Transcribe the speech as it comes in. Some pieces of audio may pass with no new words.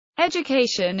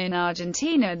Education in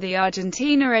Argentina. The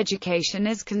Argentina education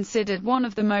is considered one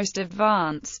of the most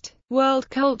advanced, world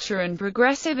culture and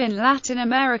progressive in Latin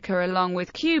America, along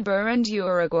with Cuba and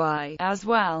Uruguay, as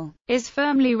well, is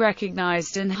firmly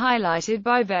recognized and highlighted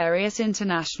by various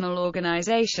international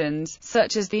organizations,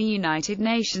 such as the United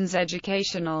Nations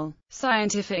Educational,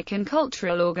 Scientific and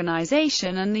Cultural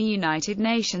Organization and the United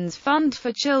Nations Fund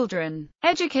for Children.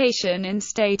 Education in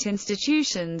state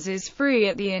institutions is free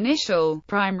at the initial,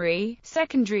 primary,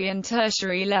 secondary and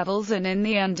tertiary levels, and in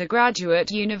the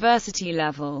undergraduate university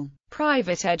level.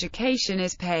 Private education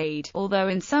is paid, although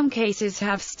in some cases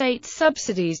have state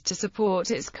subsidies to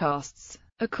support its costs.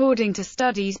 According to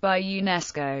studies by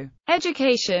UNESCO,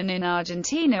 education in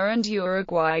Argentina and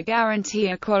Uruguay guarantee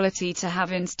equality to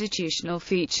have institutional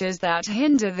features that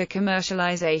hinder the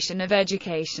commercialization of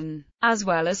education, as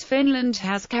well as Finland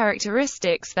has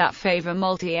characteristics that favor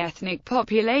multi-ethnic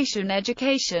population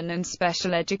education and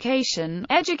special education.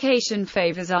 Education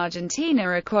favors Argentina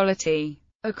equality.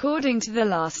 According to the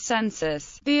last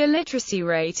census, the illiteracy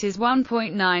rate is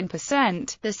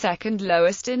 1.9%, the second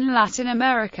lowest in Latin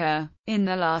America. In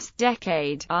the last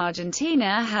decade,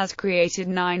 Argentina has created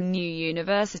 9 new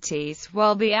universities,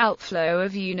 while the outflow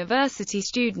of university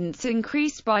students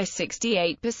increased by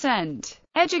 68%.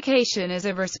 Education is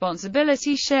a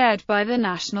responsibility shared by the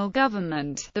national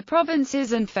government, the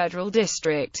provinces and federal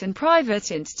district and private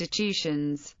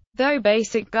institutions, though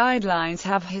basic guidelines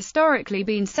have historically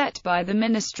been set by the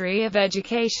Ministry of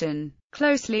Education,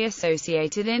 closely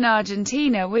associated in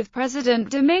Argentina with President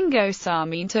Domingo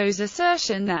Sarmiento's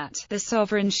assertion that the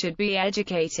sovereign should be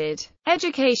educated.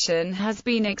 Education has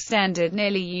been extended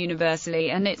nearly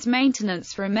universally, and its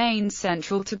maintenance remains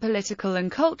central to political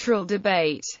and cultural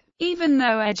debate. Even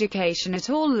though education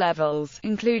at all levels,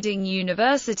 including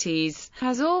universities,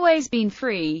 has always been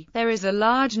free, there is a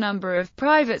large number of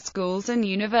private schools and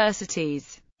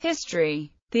universities.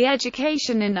 History. The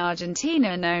education in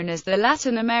Argentina, known as the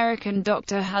Latin American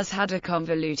doctor, has had a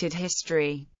convoluted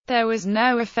history. There was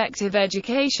no effective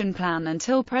education plan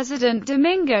until President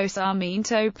Domingo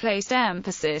Sarmiento placed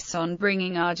emphasis on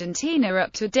bringing Argentina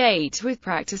up to date with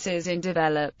practices in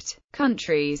developed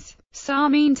countries.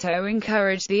 Sarmiento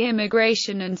encouraged the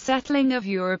immigration and settling of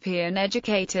European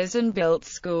educators and built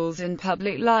schools and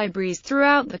public libraries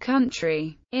throughout the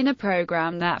country, in a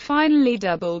program that finally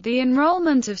doubled the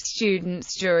enrollment of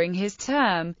students during his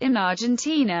term. In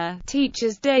Argentina,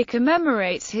 Teachers' Day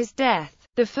commemorates his death.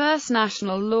 The first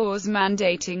national laws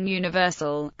mandating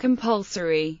universal,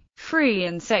 compulsory, free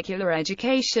and secular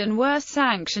education were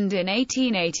sanctioned in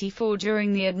 1884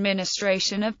 during the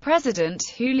administration of President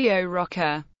Julio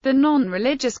Roca. The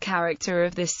non-religious character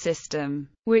of this system,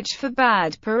 which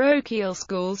forbade parochial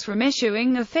schools from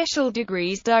issuing official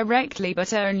degrees directly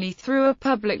but only through a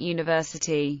public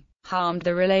university, harmed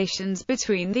the relations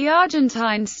between the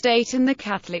Argentine state and the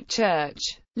Catholic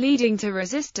Church, leading to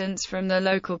resistance from the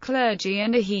local clergy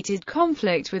and a heated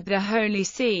conflict with the Holy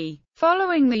See.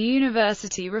 Following the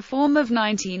university reform of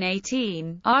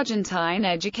 1918, Argentine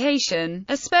education,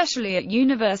 especially at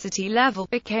university level,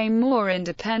 became more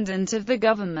independent of the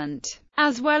government,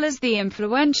 as well as the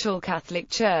influential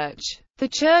Catholic Church. The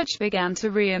Church began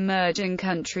to re-emerge in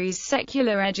country's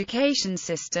secular education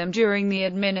system during the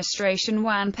administration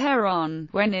Juan Perón,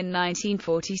 when in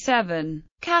 1947,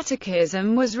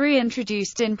 catechism was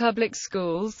reintroduced in public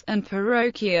schools, and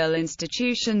parochial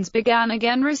institutions began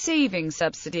again receiving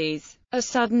subsidies. A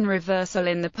sudden reversal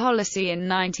in the policy in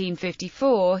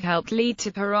 1954 helped lead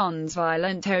to Perón's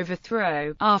violent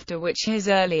overthrow, after which his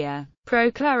earlier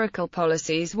pro-clerical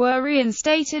policies were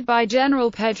reinstated by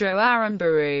General Pedro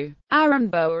Aramburu.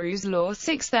 Aramburu's Law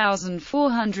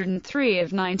 6403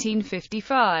 of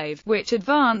 1955, which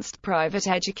advanced private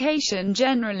education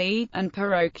generally, and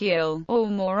parochial, or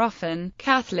more often,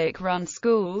 Catholic-run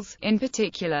schools, in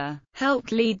particular,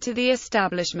 helped lead to the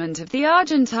establishment of the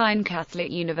Argentine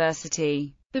Catholic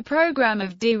University. The program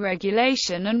of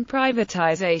deregulation and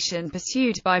privatization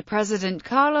pursued by President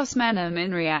Carlos Menem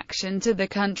in reaction to the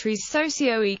country's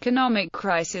socio-economic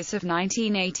crisis of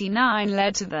 1989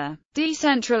 led to the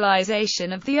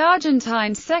decentralization of the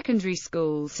Argentine secondary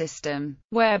school system,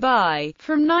 whereby,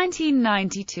 from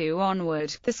 1992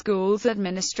 onward, the school's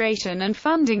administration and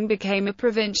funding became a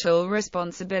provincial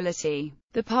responsibility.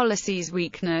 The policy's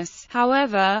weakness,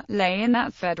 however, lay in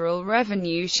that federal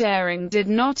revenue sharing did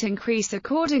not increase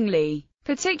accordingly,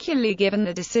 particularly given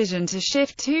the decision to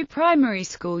shift 2 primary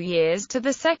school years to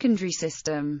the secondary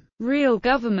system. Real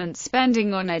government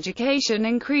spending on education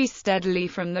increased steadily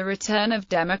from the return of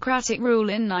democratic rule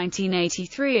in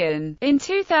 1983 and, in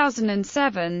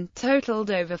 2007,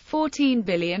 totaled over $14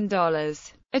 billion.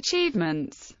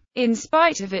 Achievements. In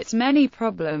spite of its many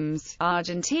problems,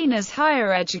 Argentina's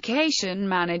higher education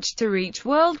managed to reach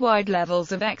worldwide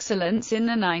levels of excellence in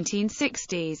the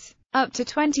 1960s. Up to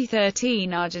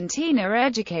 2013, Argentina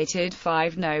educated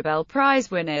 5 Nobel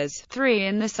Prize winners, 3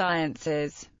 in the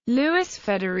sciences: Luis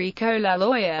Federico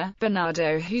Laloya,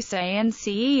 Bernardo Hussein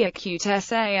Cr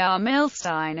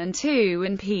Milstein, and 2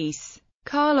 in peace: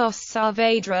 Carlos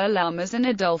Saavedra Lamas and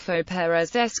Adolfo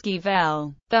Perez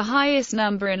Esquivel. The highest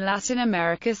number in Latin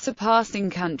America,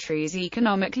 surpassing countries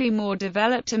economically more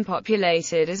developed and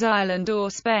populated as Ireland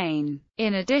or Spain.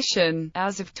 In addition,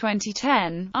 as of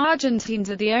 2010,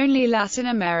 Argentines are the only Latin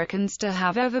Americans to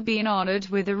have ever been honored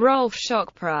with the Rolf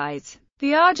Schock Prize.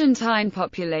 The Argentine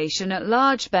population at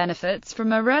large benefits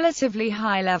from a relatively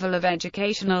high level of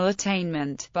educational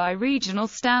attainment by regional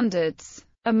standards.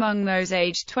 Among those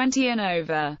aged 20 and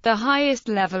over, the highest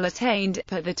level attained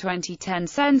per the 2010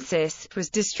 census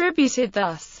was distributed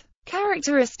thus.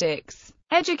 Characteristics: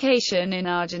 education in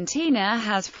Argentina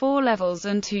has 4 levels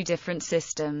and 2 different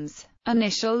systems: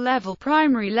 initial level,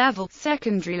 primary level,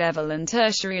 secondary level, and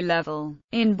tertiary level.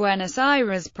 In Buenos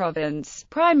Aires province,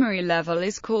 primary level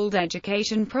is called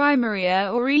Education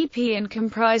Primaria or EP and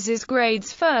comprises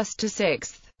grades 1st to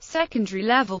 6th. Secondary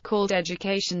level, called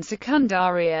Education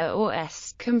Secundaria or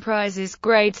S, comprises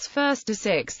grades 1st to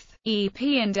 6th. EP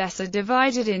and S are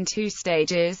divided in 2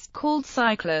 stages, called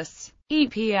cyclus.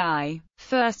 EPI,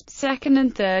 1st, 2nd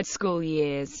and 3rd school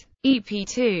years.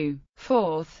 EP2,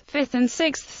 4th, 5th and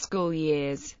 6th school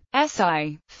years.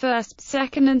 SI, 1st,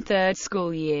 2nd and 3rd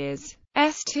school years.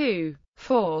 S2,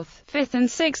 4th, 5th and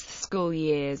 6th school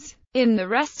years. In the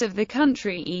rest of the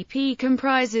country, EP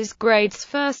comprises grades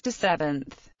 1st to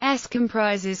 7th. S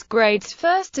comprises grades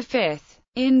 1st to 5th.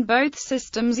 In both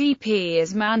systems, EP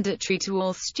is mandatory to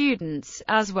all students,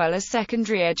 as well as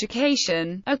secondary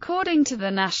education, according to the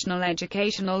National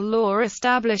Educational Law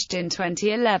established in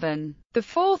 2011. The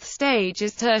 4th stage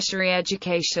is tertiary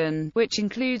education, which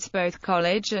includes both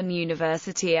college and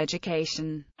university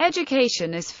education.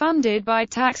 Education is funded by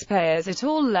taxpayers at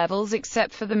all levels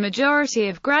except for the majority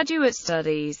of graduate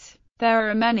studies.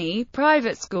 There are many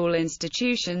private school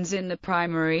institutions in the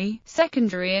primary,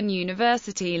 secondary and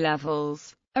university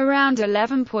levels. Around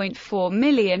 11.4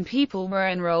 million people were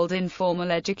enrolled in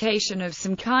formal education of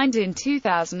some kind in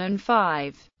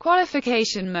 2005.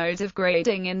 Qualification modes of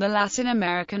grading in the Latin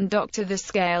American doctor the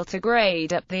scale to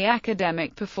grade up the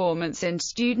academic performance in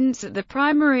students at the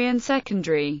primary and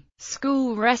secondary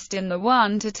school rest in the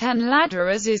 1 to 10 ladder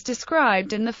as is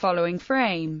described in the following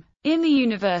frame. In the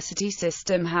university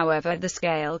system, however, the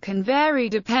scale can vary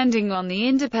depending on the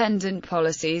independent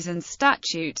policies and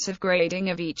statutes of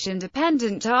grading of each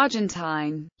independent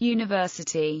Argentine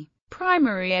university.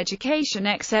 Primary education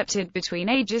accepted between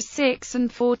ages 6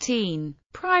 and 14.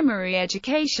 Primary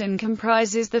education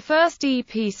comprises the first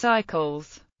EP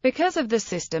cycles. Because of the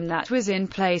system that was in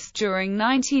place during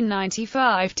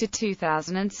 1995 to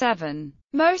 2007,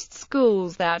 most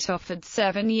schools that offered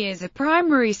 7 years of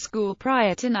primary school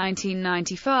prior to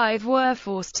 1995 were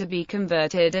forced to be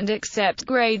converted and accept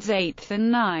grades 8th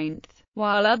and 9th,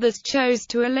 while others chose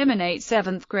to eliminate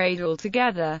 7th grade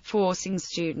altogether, forcing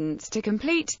students to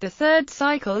complete the 3rd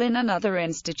cycle in another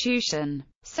institution.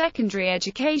 Secondary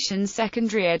education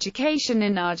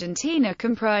in Argentina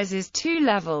comprises 2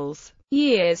 levels.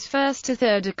 Years 1st to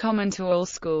 3rd are common to all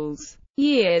schools.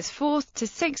 Years 4th to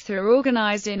 6th are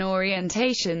organized in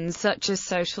orientations such as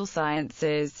social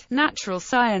sciences, natural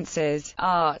sciences,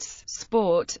 arts,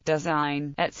 sport,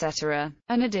 design, etc.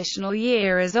 An additional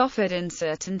year is offered in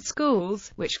certain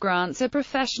schools, which grants a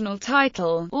professional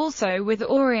title, also with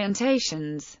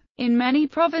orientations. In many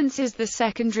provinces, the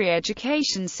secondary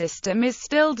education system is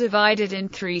still divided in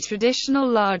 3 traditional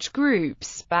large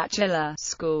groups: bachelor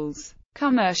schools,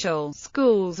 commercial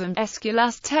schools and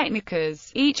escuelas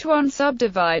técnicas, each one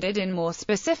subdivided in more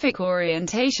specific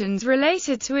orientations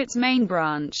related to its main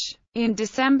branch. In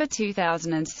December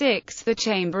 2006, the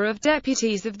Chamber of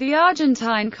Deputies of the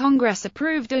Argentine Congress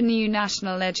approved a new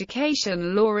national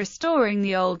education law restoring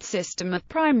the old system of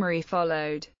primary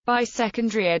followed by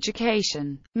secondary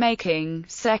education, making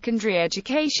secondary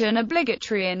education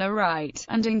obligatory and a right,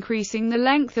 and increasing the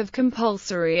length of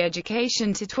compulsory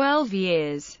education to 12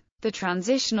 years. The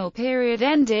transitional period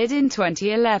ended in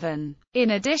 2011.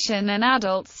 In addition, an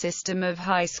adult system of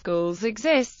high schools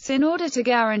exists in order to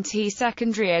guarantee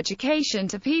secondary education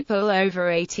to people over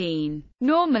 18.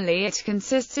 Normally it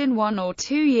consists in 1 or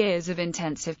 2 years of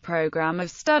intensive program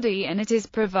of study, and it is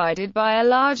provided by a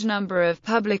large number of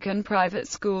public and private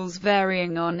schools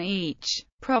varying on each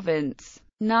province.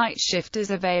 Night shift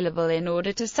is available in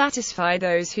order to satisfy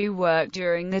those who work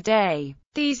during the day.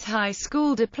 These high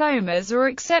school diplomas are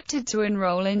accepted to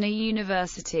enroll in a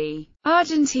university.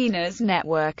 Argentina's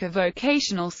network of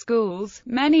vocational schools,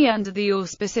 many under the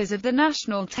auspices of the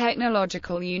National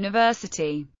Technological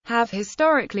University, have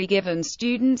historically given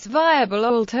students viable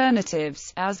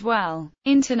alternatives, as well.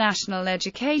 International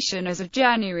education. As of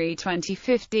January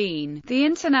 2015, the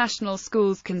International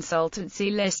Schools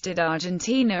Consultancy listed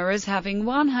Argentina as having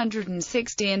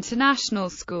 160 international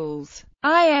schools.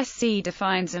 ISC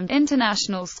defines an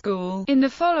international school in the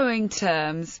following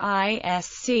terms.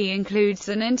 ISC includes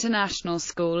an international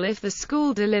school if the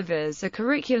school delivers a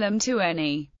curriculum to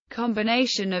any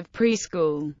combination of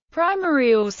preschool,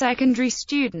 primary or secondary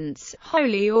students,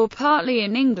 wholly or partly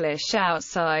in English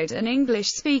outside an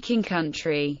English-speaking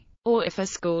country, or if a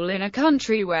school in a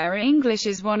country where English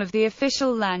is one of the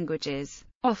official languages,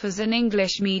 offers an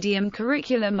English medium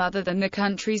curriculum other than the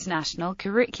country's national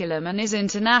curriculum and is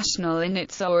international in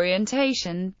its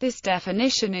orientation. This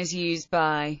definition is used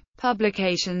by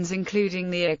publications including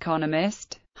The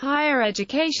Economist. Higher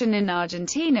education in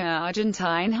Argentina.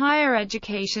 Argentine higher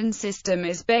education system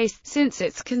is based, since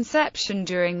its conception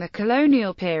during the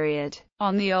colonial period,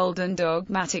 on the old and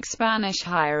dogmatic Spanish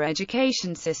higher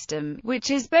education system,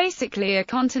 which is basically a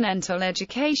continental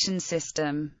education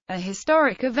system. A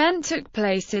historic event took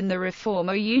place in the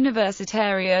Reforma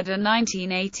Universitaria de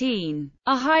 1918,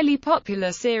 a highly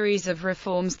popular series of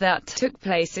reforms that took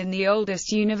place in the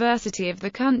oldest university of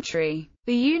the country,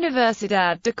 the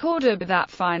Universidad de Córdoba, that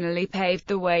finally paved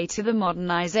the way to the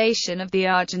modernization of the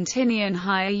Argentinian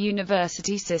higher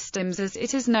university systems as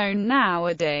it is known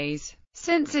nowadays.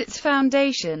 Since its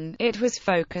foundation, it was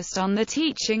focused on the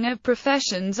teaching of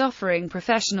professions offering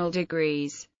professional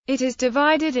degrees. It is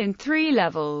divided in 3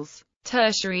 levels.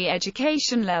 Tertiary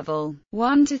education level,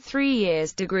 1 to 3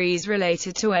 years, degrees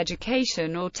related to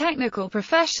education or technical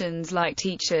professions like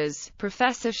teachers,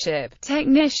 professorship,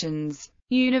 technicians.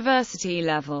 University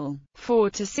level, 4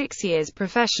 to 6 years,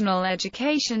 professional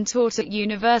education taught at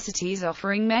universities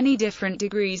offering many different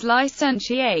degrees: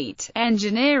 licentiate,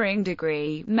 engineering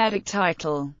degree, medic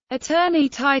title, attorney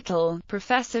title,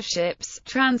 professorships,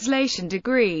 translation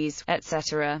degrees,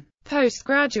 etc.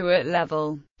 Postgraduate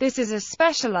level. This is a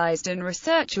specialized and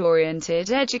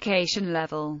research-oriented education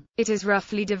level. It is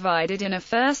roughly divided in a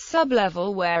first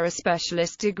sub-level where a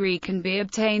specialist degree can be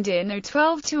obtained in a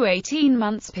 12 to 18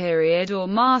 months period, or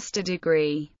master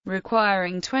degree,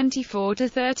 requiring 24 to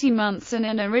 30 months, and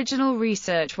an original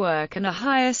research work, and a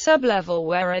higher sub-level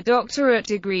where a doctorate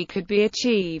degree could be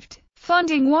achieved.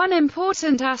 Funding. One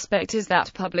important aspect is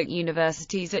that public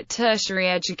universities at tertiary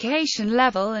education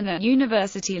level and at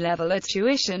university level are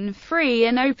tuition-free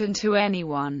and open to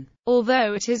anyone.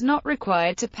 Although it is not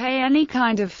required to pay any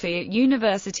kind of fee at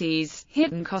universities,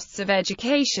 hidden costs of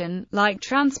education, like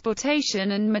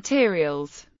transportation and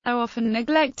materials, are often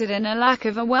neglected, and a lack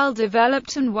of a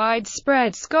well-developed and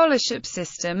widespread scholarship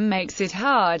system makes it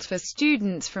hard for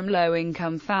students from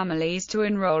low-income families to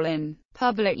enroll in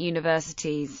public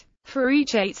universities. For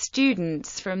each 8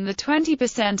 students from the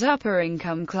 20% upper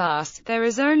income class, there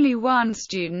is only 1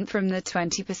 student from the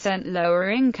 20% lower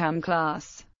income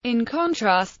class. In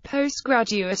contrast,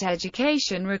 postgraduate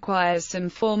education requires some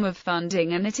form of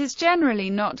funding, and it is generally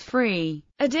not free.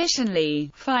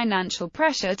 Additionally, financial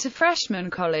pressure to freshman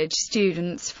college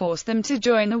students force them to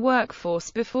join the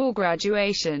workforce before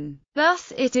graduation.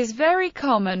 Thus, it is very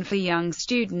common for young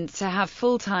students to have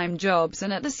full-time jobs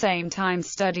and at the same time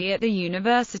study at the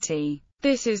university.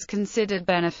 This is considered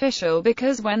beneficial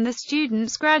because when the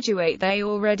students graduate they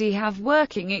already have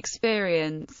working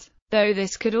experience, though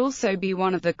this could also be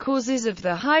one of the causes of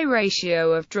the high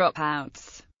ratio of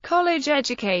dropouts. College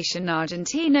education.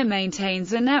 Argentina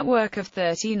maintains a network of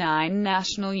 39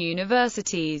 national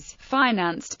universities,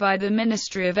 financed by the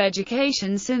Ministry of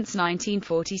Education since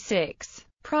 1946.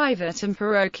 Private and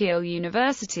parochial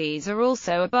universities are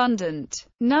also abundant,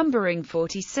 numbering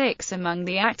 46 among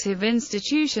the active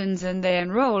institutions, and they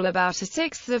enroll about a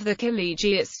sixth of the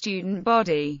collegiate student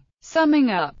body. Summing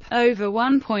up, over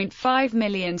 1.5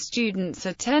 million students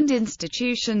attend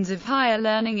institutions of higher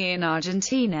learning in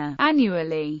Argentina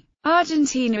annually.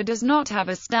 Argentina does not have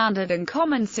a standard and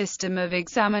common system of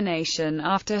examination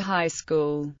after high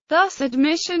school. Thus,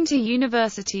 admission to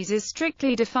universities is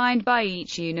strictly defined by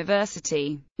each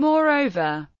university.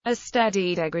 Moreover, a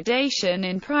steady degradation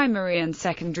in primary and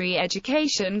secondary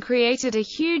education created a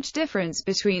huge difference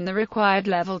between the required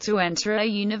level to enter a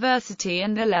university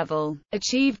and the level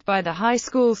achieved by the high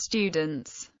school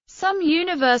students. Some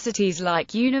universities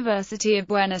like University of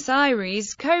Buenos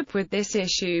Aires cope with this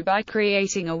issue by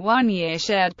creating a one-year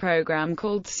shared program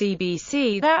called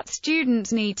CBC that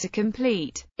students need to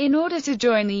complete in order to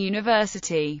join the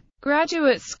university.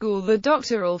 Graduate school. The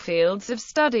doctoral fields of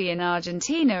study in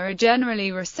Argentina are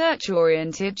generally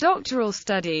research-oriented doctoral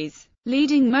studies,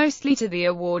 leading mostly to the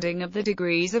awarding of the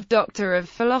degrees of Doctor of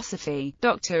Philosophy,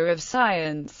 Doctor of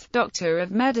Science, Doctor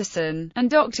of Medicine, and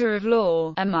Doctor of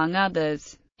Law, among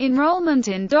others. Enrollment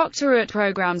in doctorate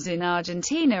programs in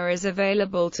Argentina is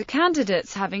available to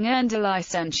candidates having earned a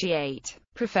licentiate,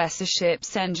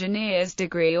 professorships, engineer's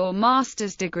degree or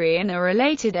master's degree in a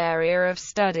related area of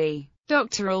study.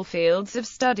 Doctoral fields of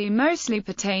study mostly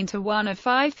pertain to one of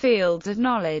 5 fields of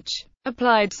knowledge: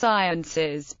 applied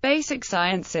sciences, basic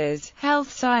sciences, health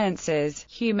sciences,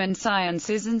 human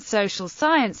sciences and social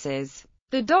sciences.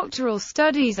 The doctoral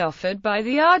studies offered by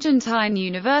the Argentine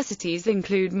universities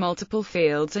include multiple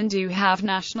fields and do have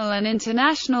national and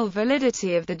international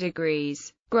validity of the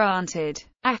degrees granted.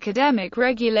 Academic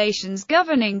regulations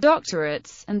governing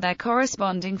doctorates, and their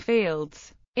corresponding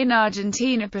fields, in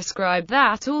Argentina prescribe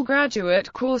that all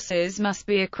graduate courses must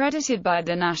be accredited by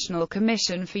the National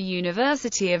Commission for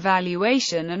University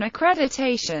Evaluation and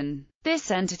Accreditation. This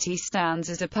entity stands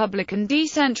as a public and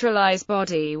decentralized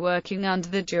body working under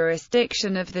the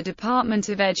jurisdiction of the Department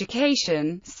of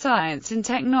Education, Science and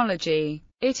Technology.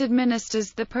 It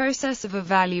administers the process of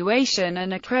evaluation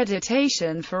and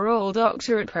accreditation for all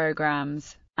doctorate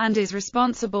programs, and is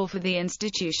responsible for the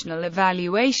institutional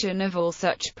evaluation of all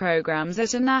such programs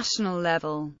at a national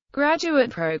level.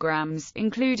 Graduate programs,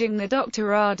 including the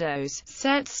doctorados,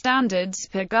 set standards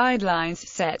per guidelines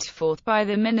set forth by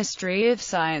the Ministry of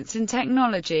Science and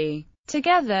Technology,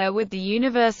 together with the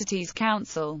University's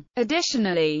Council.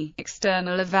 Additionally,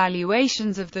 external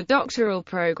evaluations of the doctoral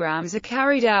programs are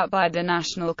carried out by the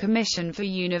National Commission for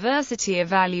University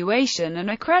Evaluation and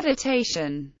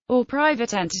Accreditation, or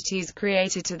private entities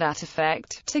created to that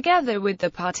effect, together with the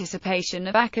participation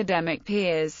of academic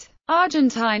peers.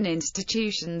 Argentine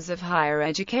institutions of higher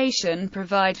education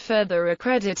provide further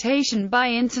accreditation by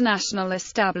international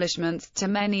establishments to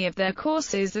many of their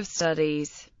courses of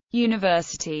studies.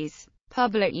 Universities.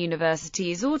 Public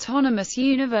universities: Autonomous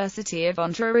University of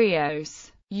Entre Rios,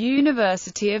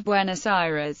 University of Buenos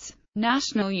Aires,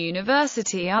 National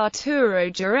University Arturo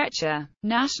Guerrecha,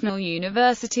 National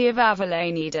University of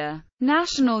Avellaneda,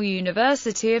 National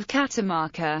University of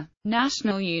Catamarca,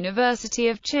 National University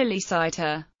of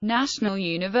Chilecita, National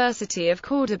University of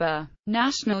Córdoba,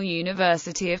 National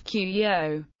University of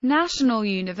Cuyo, National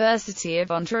University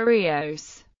of Entre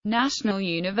Rios, National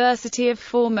University of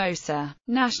Formosa,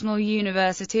 National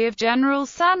University of General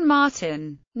San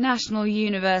Martin, National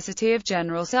University of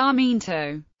General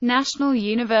Sarmiento, National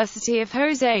University of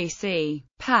José C.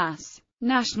 Paz,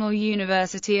 National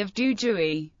University of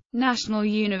Jujuy, National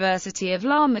University of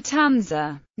La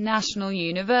Matanza, National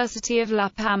University of La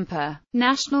Pampa,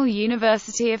 National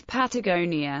University of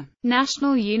Patagonia,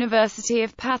 National University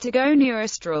of Patagonia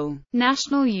Austral,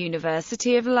 National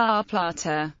University of La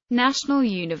Plata, National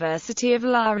University of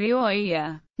La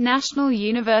Rioja, National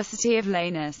University of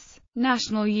Lanús,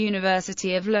 National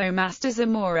University of Lomas de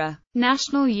Zamora,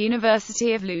 National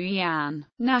University of Luyan,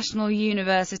 National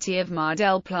University of Mar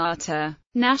del Plata,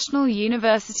 National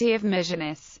University of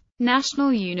Misiones,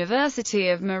 National University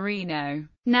of Marino,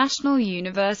 National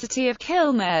University of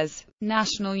Quilmes,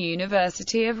 National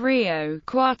University of Rio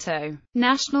Cuarto,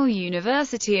 National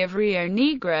University of Rio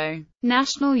Negro,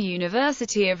 National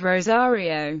University of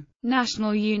Rosario,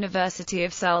 National University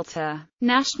of Salta,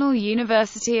 National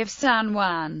University of San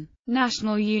Juan,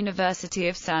 National University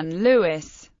of San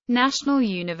Luis, National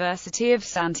University of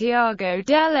Santiago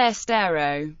del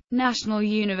Estero, National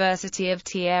University of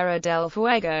Tierra del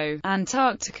Fuego,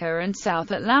 Antarctica and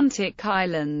South Atlantic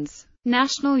Islands,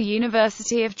 National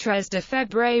University of Tres de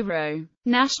Febrero,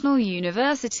 National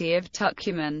University of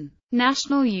Tucumán,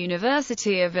 National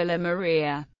University of Villa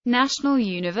Maria, National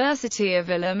University of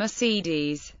Villa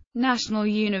Mercedes, National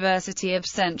University of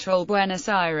Central Buenos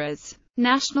Aires,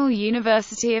 National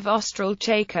University of Austral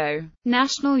Chaco,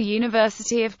 National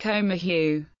University of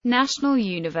Comahue, National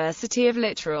University of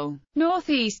Litoral,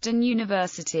 Northeastern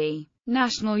University,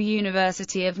 National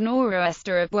University of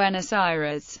Noroeste of Buenos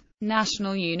Aires,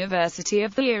 National University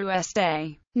of the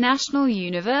USA, National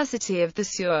University of the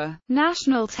Sur,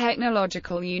 National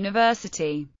Technological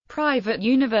University, Private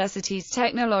Universities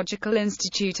Technological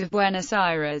Institute of Buenos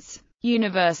Aires,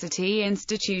 University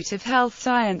Institute of Health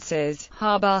Sciences,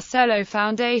 Barcelo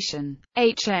Foundation,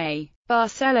 H.A.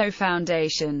 Barcelo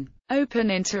Foundation,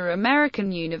 Open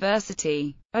Inter-American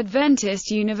University, Adventist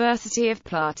University of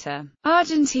Plata,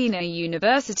 Argentina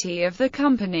University of the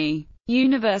Company,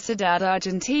 Universidad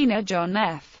Argentina John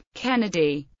F.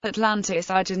 Kennedy,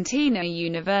 Atlantis Argentina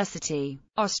University,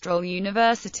 Austral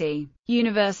University,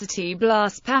 University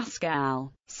Blas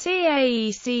Pascal,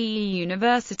 CAECE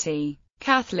University,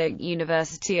 Catholic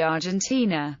University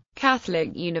Argentina,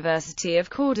 Catholic University of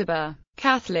Córdoba,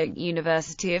 Catholic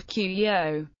University of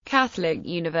Cuyo, Catholic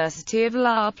University of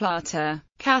La Plata,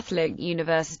 Catholic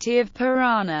University of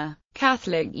Paraná,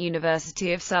 Catholic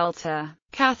University of Salta,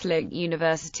 Catholic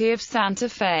University of Santa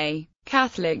Fe,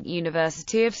 Catholic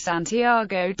University of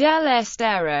Santiago del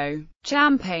Estero,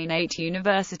 Champagnate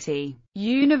University,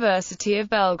 University of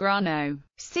Belgrano,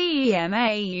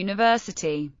 CEMA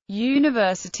University,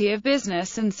 University of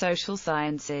Business and Social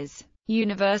Sciences,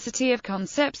 University of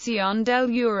Concepción del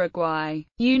Uruguay,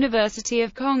 University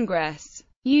of Congress,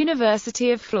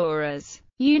 University of Flores,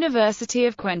 University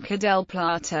of Cuenca del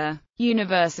Plata,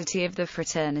 University of the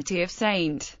Fraternity of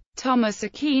St. Thomas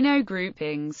Aquino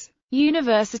Groupings,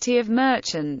 University of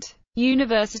Merchant,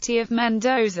 University of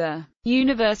Mendoza,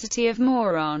 University of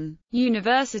Moron,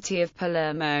 University of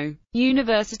Palermo,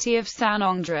 University of San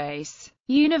Andres,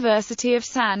 University of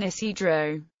San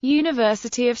Isidro,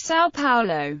 University of Sao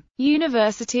Paulo,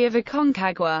 University of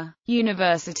Aconcagua,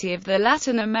 University of the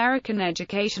Latin American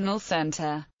Educational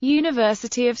Center,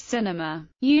 University of Cinema,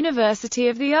 University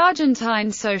of the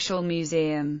Argentine Social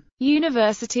Museum,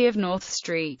 University of North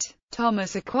Street,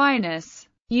 Thomas Aquinas,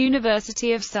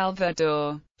 University of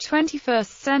Salvador, 21st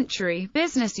Century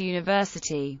Business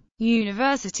University,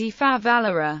 University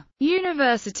Favela,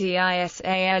 University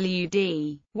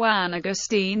ISALUD, Juan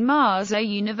Agustín Maza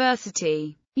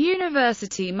University,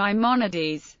 University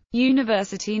Maimonides,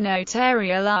 University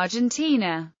Notarial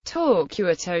Argentina,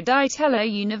 Torcuato di Tella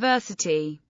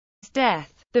University.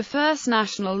 Death. The first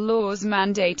national laws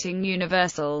mandating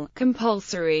universal,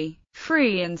 compulsory,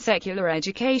 free and secular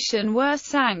education were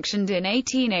sanctioned in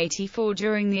 1884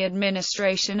 during the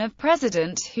administration of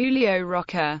President Julio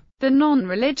Roca. The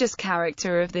non-religious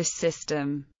character of this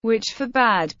system, which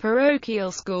forbade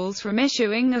parochial schools from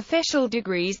issuing official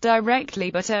degrees directly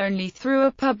but only through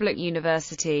a public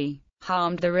university,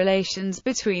 harmed the relations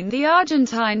between the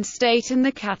Argentine state and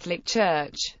the Catholic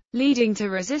Church, leading to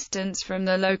resistance from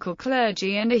the local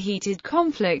clergy and a heated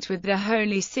conflict with the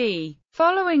Holy See.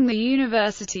 Following the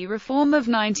university reform of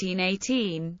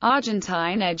 1918,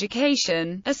 Argentine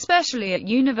education, especially at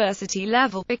university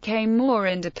level, became more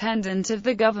independent of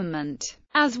the government,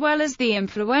 as well as the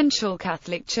influential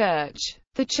Catholic Church.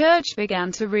 The Church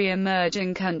began to re-emerge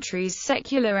in country's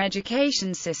secular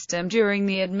education system during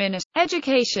the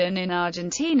education in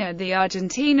Argentina. The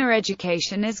Argentina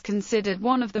education is considered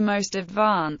one of the most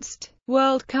advanced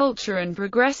world culture and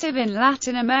progressive in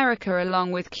Latin America,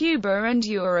 along with Cuba and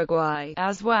Uruguay,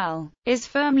 as well, is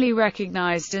firmly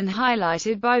recognized and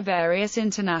highlighted by various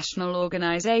international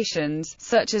organizations,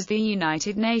 such as the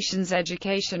United Nations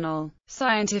Educational,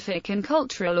 Scientific and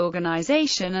Cultural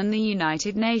Organization and the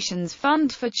United Nations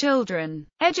Fund for Children.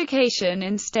 Education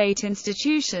in state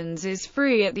institutions is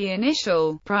free at the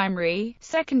initial, primary,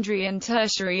 secondary and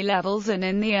tertiary levels, and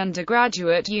in the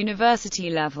undergraduate university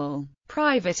level.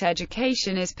 Private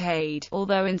education is paid,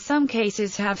 although in some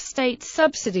cases have state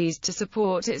subsidies to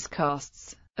support its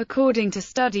costs. According to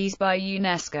studies by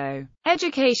UNESCO,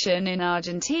 education in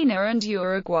Argentina and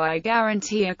Uruguay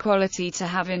guarantee equality to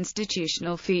have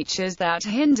institutional features that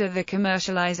hinder the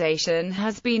commercialization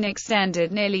has been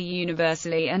extended nearly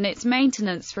universally, and its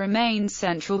maintenance remains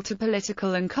central to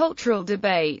political and cultural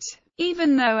debate.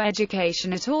 Even though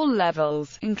education at all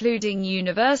levels, including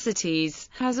universities,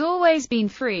 has always been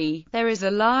free, there is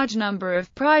a large number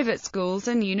of private schools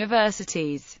and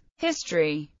universities.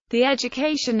 History. The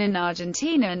education in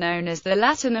Argentina, known as the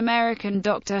Latin American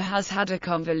Doctor, has had a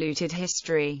convoluted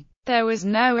history. There was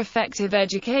no effective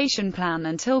education plan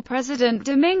until President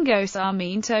Domingo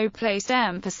Sarmiento placed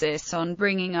emphasis on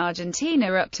bringing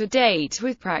Argentina up to date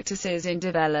with practices in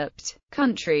developed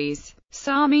countries.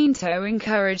 Sarmiento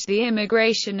encouraged the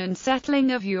immigration and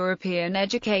settling of European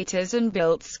educators and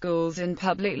built schools and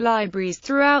public libraries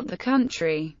throughout the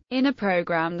country, in a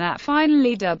program that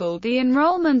finally doubled the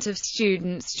enrollment of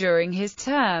students during his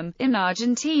term. In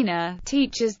Argentina,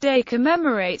 Teachers' Day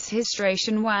commemorates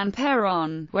Historian Juan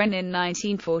Perón, when in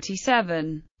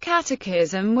 1947,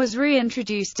 catechism was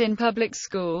reintroduced in public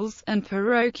schools, and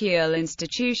parochial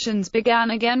institutions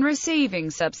began again receiving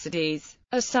subsidies.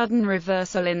 A sudden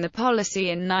reversal in the policy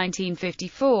in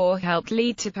 1954 helped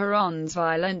lead to Perón's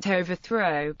violent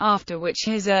overthrow, after which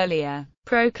his earlier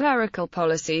Pro-clerical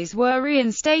policies were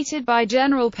reinstated by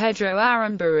General Pedro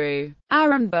Aramburu.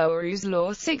 Aramburu's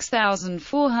Law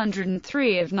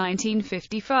 6403 of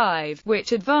 1955,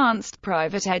 which advanced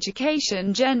private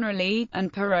education generally,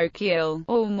 and parochial,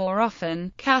 or more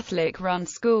often, Catholic-run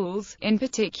schools, in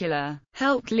particular,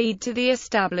 helped lead to the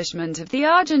establishment of the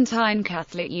Argentine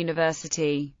Catholic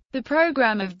University. The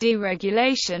program of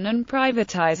deregulation and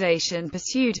privatization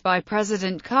pursued by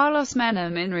President Carlos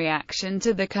Menem in reaction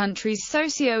to the country's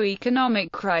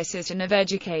socio-economic crisis and of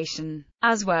education,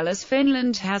 as well as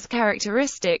Finland, has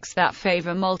characteristics that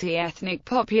favor multi-ethnic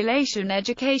population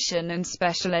education and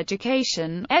special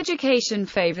education. Education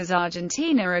favors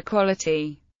Argentina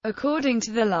equality. According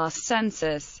to the last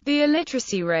census, the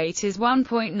illiteracy rate is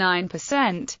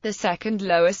 1.9%, the second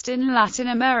lowest in Latin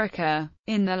America.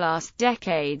 In the last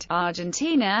decade,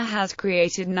 Argentina has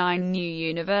created 9 new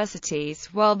universities,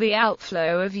 while the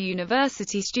outflow of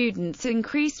university students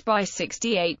increased by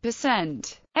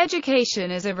 68%.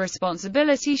 Education is a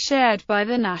responsibility shared by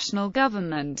the national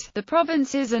government, the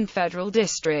provinces and federal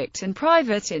district and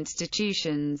private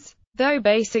institutions, though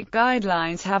basic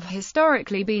guidelines have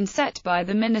historically been set by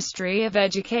the Ministry of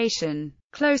Education,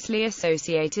 closely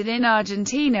associated in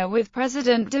Argentina with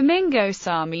President Domingo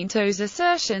Sarmiento's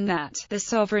assertion that the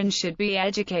sovereign should be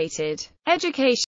educated. Education